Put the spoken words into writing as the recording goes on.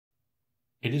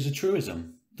It is a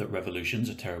truism that revolutions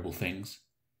are terrible things.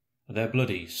 They're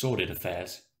bloody, sordid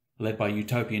affairs, led by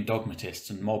utopian dogmatists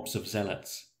and mobs of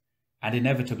zealots, and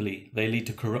inevitably they lead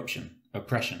to corruption,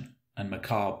 oppression, and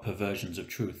macabre perversions of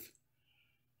truth.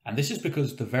 And this is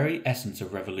because the very essence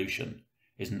of revolution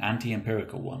is an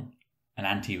anti-empirical one, an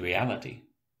anti-reality.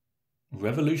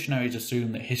 Revolutionaries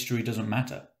assume that history doesn't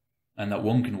matter, and that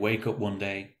one can wake up one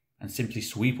day and simply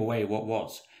sweep away what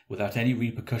was without any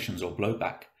repercussions or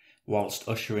blowback, whilst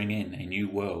ushering in a new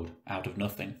world out of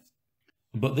nothing.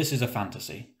 But this is a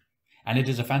fantasy, and it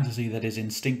is a fantasy that is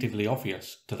instinctively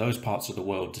obvious to those parts of the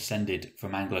world descended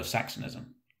from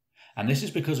Anglo-Saxonism. And this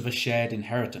is because of a shared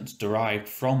inheritance derived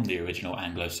from the original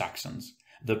Anglo-Saxons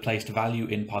that placed value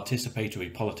in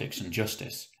participatory politics and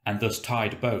justice, and thus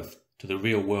tied both to the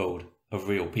real world of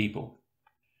real people.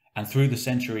 And through the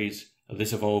centuries,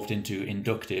 this evolved into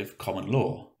inductive common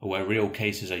law, where real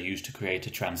cases are used to create a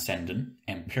transcendent,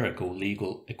 empirical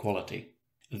legal equality.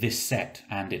 This set,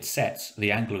 and it sets,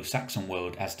 the Anglo-Saxon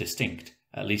world as distinct,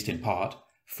 at least in part,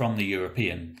 from the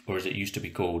European, or as it used to be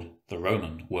called, the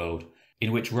Roman world,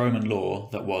 in which Roman law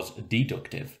that was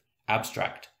deductive,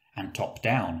 abstract, and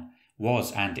top-down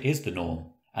was and is the norm,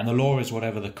 and the law is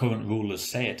whatever the current rulers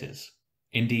say it is.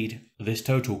 Indeed, this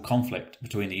total conflict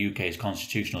between the UK's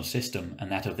constitutional system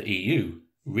and that of the EU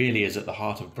really is at the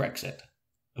heart of Brexit.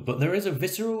 But there is a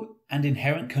visceral and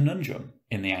inherent conundrum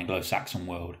in the Anglo-Saxon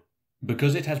world,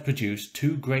 because it has produced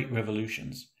two great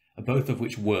revolutions, both of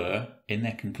which were, in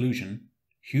their conclusion,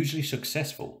 hugely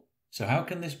successful. So how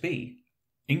can this be?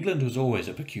 England was always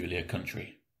a peculiar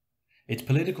country. Its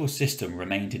political system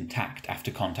remained intact after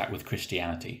contact with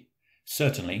Christianity.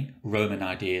 Certainly, Roman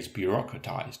ideas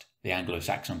bureaucratized the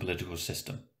Anglo-Saxon political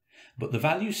system, but the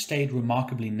values stayed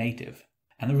remarkably native,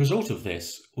 and the result of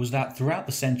this was that throughout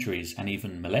the centuries and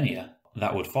even millennia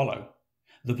that would follow,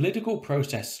 the political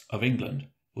process of England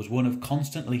was one of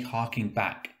constantly harking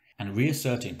back and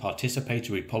reasserting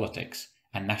participatory politics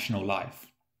and national life.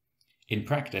 In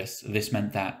practice, this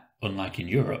meant that, unlike in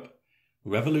Europe,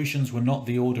 revolutions were not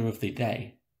the order of the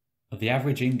day. The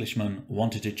average Englishman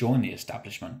wanted to join the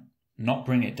establishment, not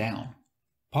bring it down.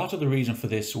 Part of the reason for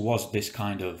this was this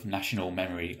kind of national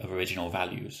memory of original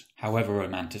values, however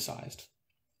romanticised.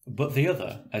 But the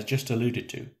other, as just alluded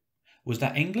to, was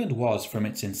that England was from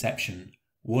its inception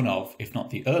one of, if not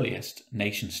the earliest,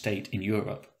 nation-state in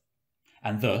Europe.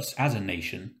 And thus, as a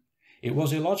nation, it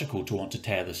was illogical to want to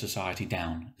tear the society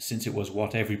down, since it was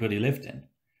what everybody lived in.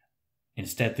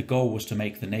 Instead, the goal was to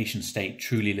make the nation-state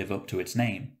truly live up to its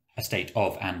name, a state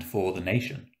of and for the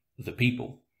nation, the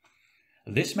people.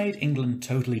 This made England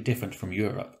totally different from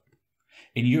Europe.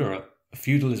 In Europe,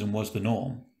 feudalism was the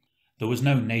norm. There was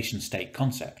no nation-state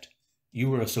concept. You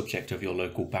were a subject of your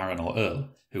local baron or earl,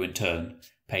 who in turn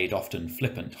paid often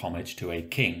flippant homage to a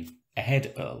king, a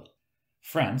head earl.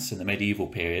 France, in the medieval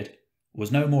period,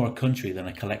 was no more a country than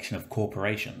a collection of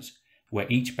corporations, where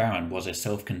each baron was a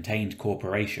self-contained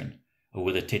corporation,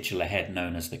 with a titular head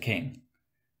known as the king.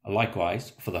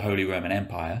 Likewise, for the Holy Roman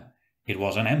Empire, it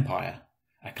was an empire,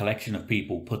 a collection of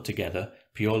people put together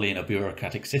purely in a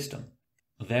bureaucratic system.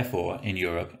 Therefore, in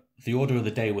Europe, the order of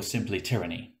the day was simply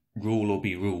tyranny, rule or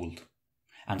be ruled.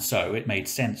 And so it made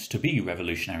sense to be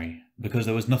revolutionary, because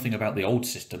there was nothing about the old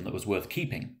system that was worth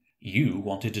keeping. You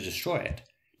wanted to destroy it,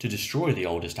 to destroy the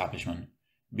old establishment,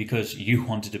 because you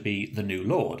wanted to be the new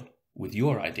lord, with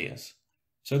your ideas.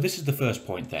 So this is the first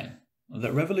point then,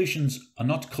 that revolutions are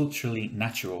not culturally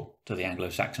natural to the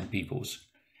Anglo-Saxon peoples,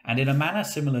 and in a manner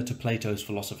similar to Plato's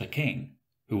philosopher king,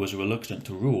 who was reluctant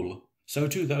to rule, so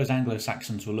too those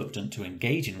Anglo-Saxons reluctant to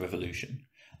engage in revolution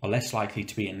are less likely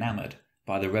to be enamoured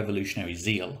by the revolutionary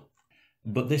zeal.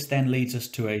 But this then leads us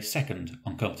to a second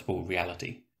uncomfortable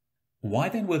reality. Why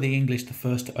then were the English the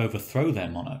first to overthrow their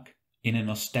monarch in an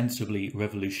ostensibly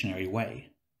revolutionary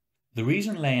way? The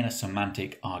reason lay in a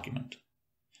semantic argument.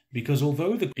 Because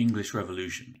although the English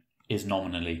Revolution is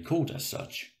nominally called as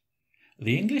such,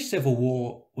 the English Civil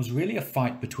War was really a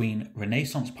fight between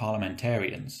Renaissance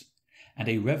parliamentarians and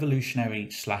a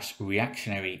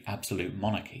revolutionary/reactionary absolute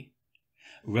monarchy.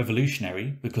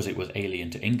 Revolutionary because it was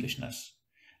alien to Englishness,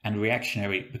 and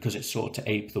reactionary because it sought to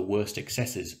ape the worst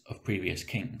excesses of previous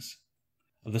kings.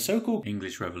 The so-called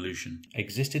English Revolution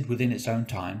existed within its own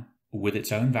time, with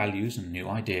its own values and new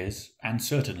ideas, and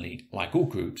certainly, like all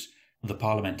groups, the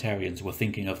parliamentarians were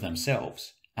thinking of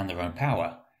themselves and their own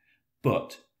power,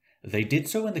 but they did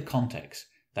so in the context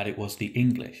that it was the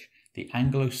English, the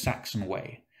Anglo-Saxon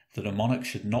way, that a monarch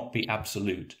should not be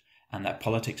absolute and that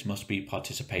politics must be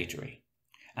participatory.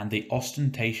 And they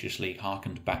ostentatiously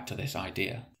harkened back to this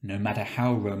idea, no matter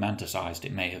how romanticised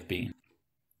it may have been.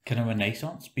 Can a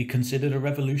Renaissance be considered a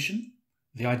revolution?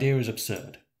 The idea is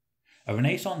absurd. A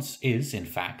renaissance is, in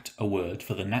fact, a word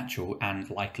for the natural and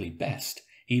likely best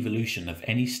evolution of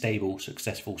any stable,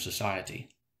 successful society.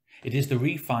 It is the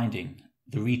refinding,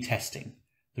 the retesting,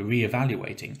 the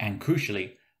re-evaluating, and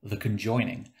crucially, the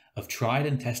conjoining of tried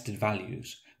and tested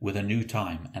values with a new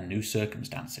time and new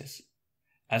circumstances.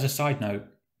 As a side note,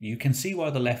 you can see why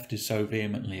the left is so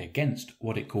vehemently against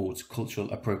what it calls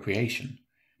cultural appropriation,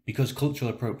 because cultural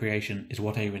appropriation is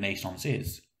what a renaissance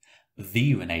is.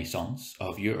 The Renaissance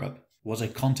of Europe was a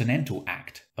continental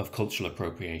act of cultural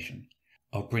appropriation,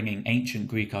 of bringing ancient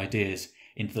Greek ideas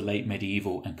into the late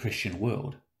medieval and Christian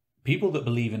world. People that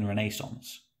believe in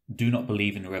Renaissance do not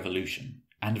believe in revolution,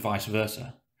 and vice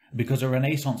versa, because a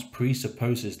Renaissance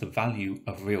presupposes the value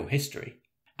of real history,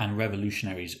 and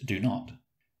revolutionaries do not.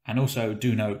 And also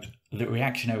do note that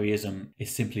reactionaryism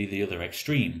is simply the other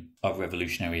extreme of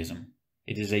revolutionaryism.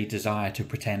 It is a desire to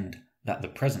pretend that the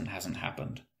present hasn't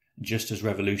happened, just as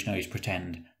revolutionaries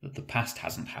pretend that the past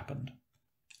hasn't happened.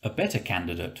 A better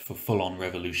candidate for full-on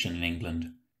revolution in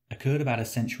England occurred about a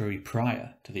century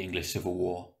prior to the English Civil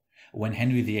War, when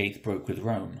Henry VIII broke with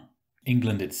Rome.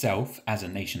 England itself, as a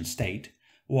nation-state,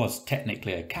 was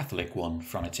technically a Catholic one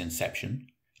from its inception,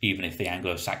 even if the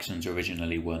Anglo-Saxons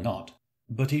originally were not.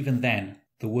 But even then,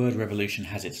 the word revolution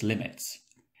has its limits.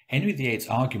 Henry VIII's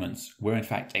arguments were in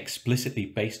fact explicitly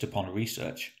based upon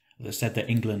research that said that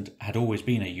England had always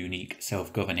been a unique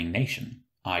self-governing nation,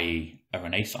 i.e. a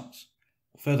renaissance.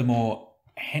 Furthermore,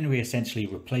 Henry essentially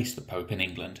replaced the Pope in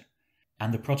England,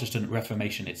 and the Protestant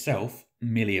Reformation itself,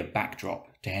 merely a backdrop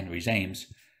to Henry's aims,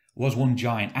 was one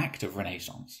giant act of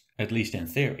renaissance, at least in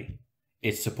theory.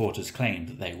 Its supporters claimed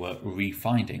that they were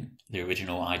refinding the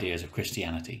original ideas of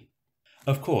Christianity.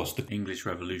 Of course, the English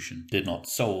Revolution did not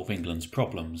solve England's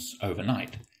problems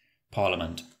overnight.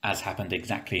 Parliament, as happened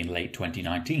exactly in late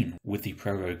 2019 with the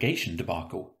prorogation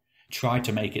debacle, tried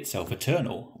to make itself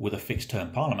eternal with a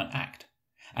Fixed-Term Parliament Act,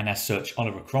 and as such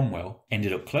Oliver Cromwell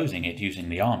ended up closing it using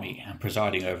the army and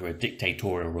presiding over a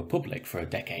dictatorial republic for a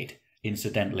decade,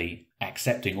 incidentally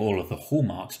accepting all of the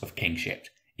hallmarks of kingship,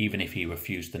 even if he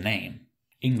refused the name.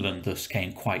 England thus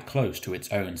came quite close to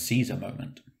its own Caesar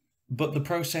moment. But the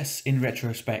process, in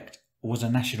retrospect, was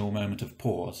a national moment of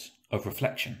pause, of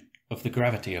reflection, of the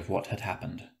gravity of what had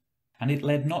happened. And it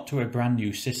led not to a brand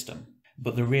new system,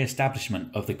 but the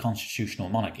re-establishment of the constitutional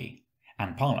monarchy,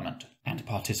 and parliament, and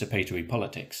participatory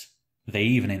politics. They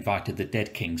even invited the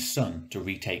dead king's son to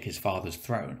retake his father's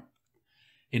throne.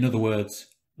 In other words,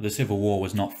 the Civil War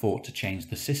was not fought to change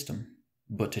the system,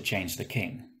 but to change the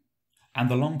king. And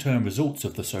the long-term results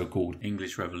of the so-called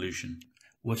English Revolution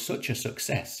were such a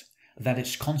success that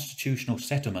its constitutional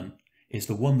settlement is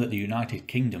the one that the United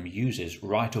Kingdom uses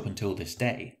right up until this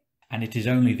day, and it is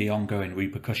only the ongoing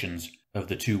repercussions of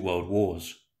the two world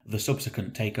wars, the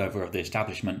subsequent takeover of the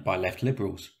establishment by left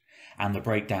liberals, and the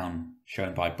breakdown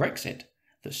shown by Brexit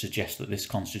that suggest that this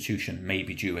constitution may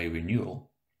be due a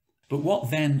renewal. But what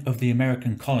then of the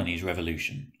American colonies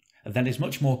revolution, that is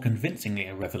much more convincingly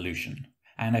a revolution,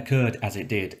 and occurred as it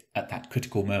did at that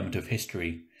critical moment of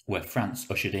history where France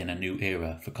ushered in a new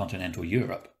era for continental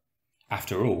Europe?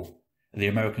 After all, the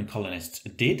American colonists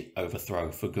did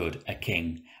overthrow for good a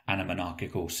king and a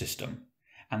monarchical system,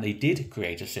 and they did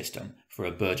create a system for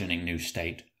a burgeoning new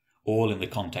state, all in the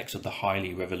context of the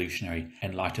highly revolutionary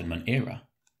Enlightenment era.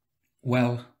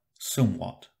 Well,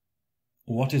 somewhat.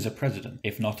 What is a president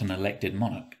if not an elected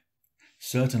monarch?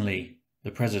 Certainly,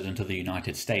 the President of the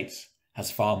United States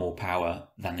has far more power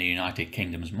than the United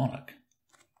Kingdom's monarch.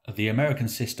 The American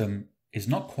system is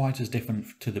not quite as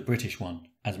different to the British one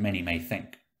as many may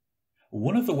think.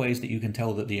 One of the ways that you can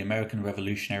tell that the American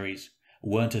revolutionaries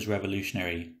weren't as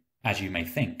revolutionary as you may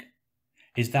think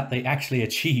is that they actually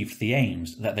achieved the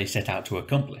aims that they set out to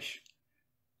accomplish.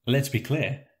 Let's be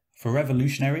clear, for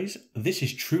revolutionaries, this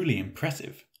is truly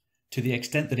impressive, to the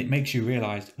extent that it makes you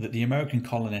realize that the American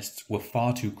colonists were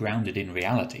far too grounded in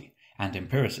reality and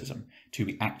empiricism to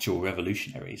be actual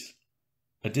revolutionaries.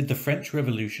 Did the French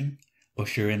Revolution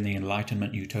usher in the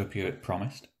Enlightenment utopia it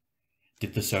promised?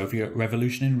 Did the Soviet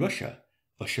Revolution in Russia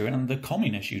usher in the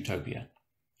communist utopia?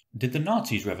 Did the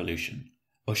Nazis' revolution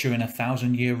usher in a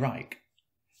 1,000-year Reich?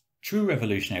 True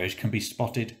revolutionaries can be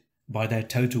spotted by their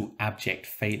total abject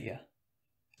failure.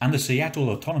 And the Seattle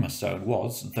Autonomous Zone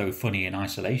was, though funny in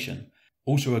isolation,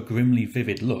 also a grimly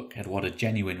vivid look at what a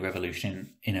genuine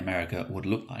revolution in America would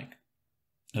look like.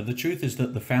 The truth is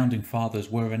that the Founding Fathers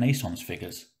were Renaissance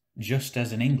figures, just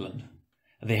as in England.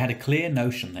 They had a clear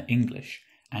notion that English,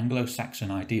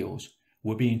 Anglo-Saxon ideals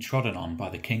were being trodden on by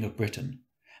the King of Britain,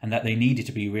 and that they needed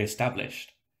to be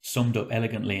re-established, summed up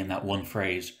elegantly in that one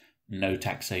phrase, no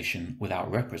taxation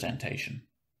without representation.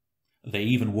 They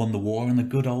even won the war in the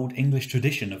good old English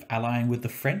tradition of allying with the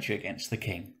French against the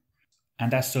king.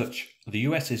 And as such, the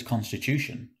US's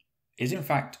constitution is in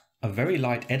fact a very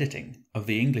light editing of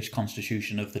the English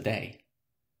constitution of the day.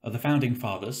 The founding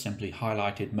fathers simply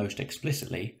highlighted most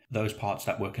explicitly those parts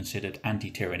that were considered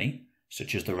anti-tyranny,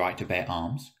 such as the right to bear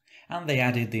arms, and they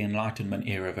added the Enlightenment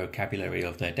era vocabulary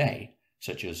of their day,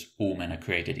 such as all men are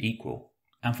created equal.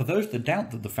 And for those that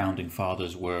doubt that the founding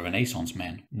fathers were Renaissance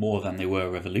men more than they were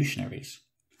revolutionaries,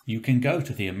 you can go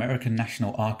to the American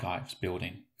National Archives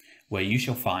building, where you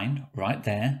shall find, right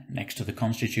there, next to the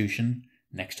Constitution,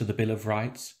 next to the Bill of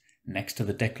Rights, next to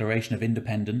the Declaration of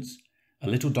Independence, a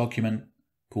little document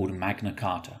called Magna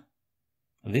Carta.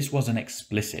 This was an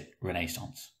explicit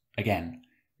Renaissance, again,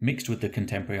 mixed with the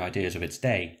contemporary ideas of its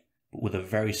day, but with a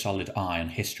very solid eye on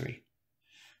history.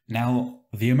 Now,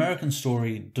 the American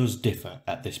story does differ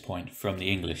at this point from the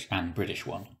English and British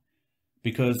one,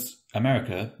 because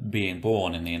America, being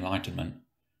born in the Enlightenment,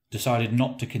 decided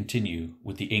not to continue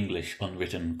with the English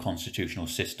unwritten constitutional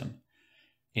system.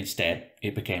 Instead,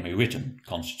 it became a written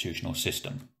constitutional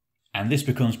system. And this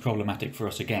becomes problematic for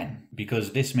us again,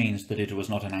 because this means that it was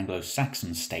not an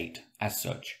Anglo-Saxon state as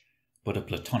such, but a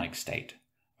Platonic state,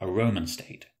 a Roman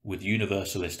state, with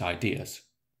universalist ideas.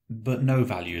 But no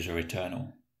values are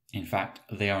eternal. In fact,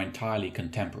 they are entirely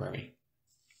contemporary.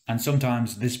 And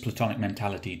sometimes this Platonic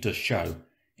mentality does show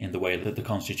in the way that the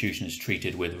Constitution is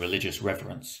treated with religious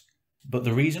reverence. But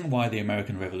the reason why the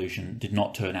American Revolution did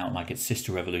not turn out like its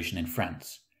sister revolution in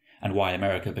France, and why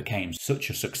America became such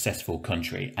a successful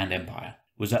country and empire,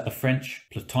 was that the French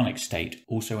Platonic state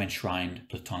also enshrined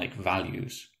Platonic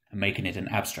values, making it an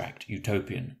abstract,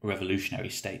 utopian, revolutionary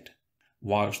state,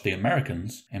 whilst the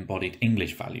Americans embodied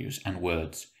English values and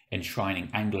words, enshrining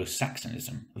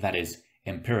Anglo-Saxonism, that is,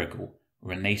 empirical,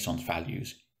 Renaissance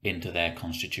values, into their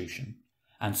constitution.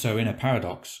 And so in a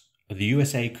paradox, the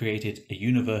USA created a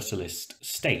universalist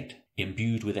state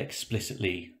imbued with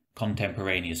explicitly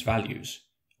contemporaneous values,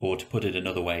 or to put it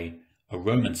another way, a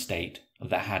Roman state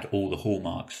that had all the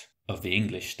hallmarks of the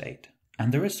English state.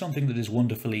 And there is something that is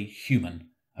wonderfully human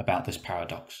about this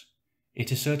paradox.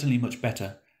 It is certainly much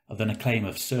better than a claim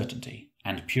of certainty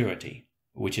and purity,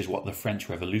 which is what the French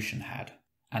Revolution had.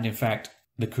 And in fact,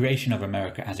 the creation of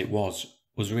America as it was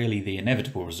really the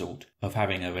inevitable result of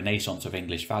having a renaissance of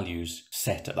English values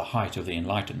set at the height of the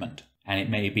Enlightenment. And it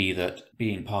may be that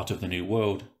being part of the New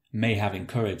World may have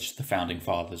encouraged the Founding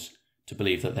Fathers to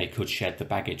believe that they could shed the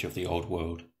baggage of the Old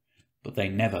World, but they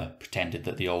never pretended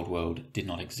that the Old World did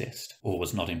not exist or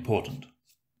was not important.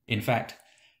 In fact,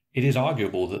 it is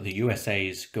arguable that the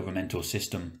USA's governmental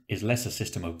system is less a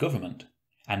system of government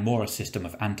and more a system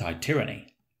of anti-tyranny.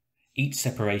 Each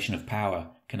separation of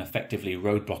power can effectively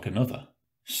roadblock another,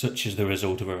 such as the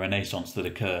result of a renaissance that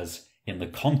occurs in the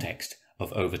context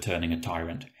of overturning a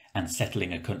tyrant and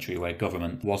settling a country where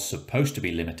government was supposed to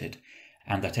be limited,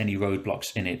 and that any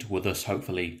roadblocks in it were thus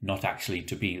hopefully not actually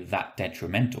to be that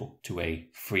detrimental to a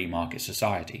free market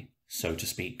society, so to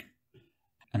speak.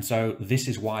 And so this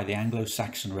is why the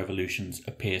Anglo-Saxon revolutions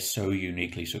appear so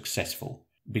uniquely successful,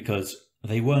 because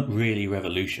they weren't really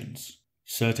revolutions,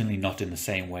 certainly not in the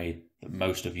same way that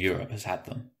most of Europe has had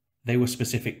them. They were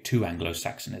specific to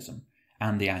Anglo-Saxonism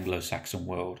and the Anglo-Saxon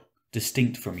world,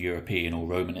 distinct from European or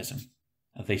Romanism.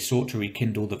 They sought to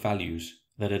rekindle the values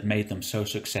that had made them so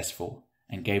successful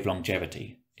and gave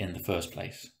longevity in the first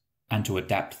place, and to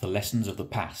adapt the lessons of the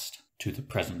past to the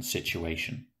present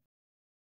situation.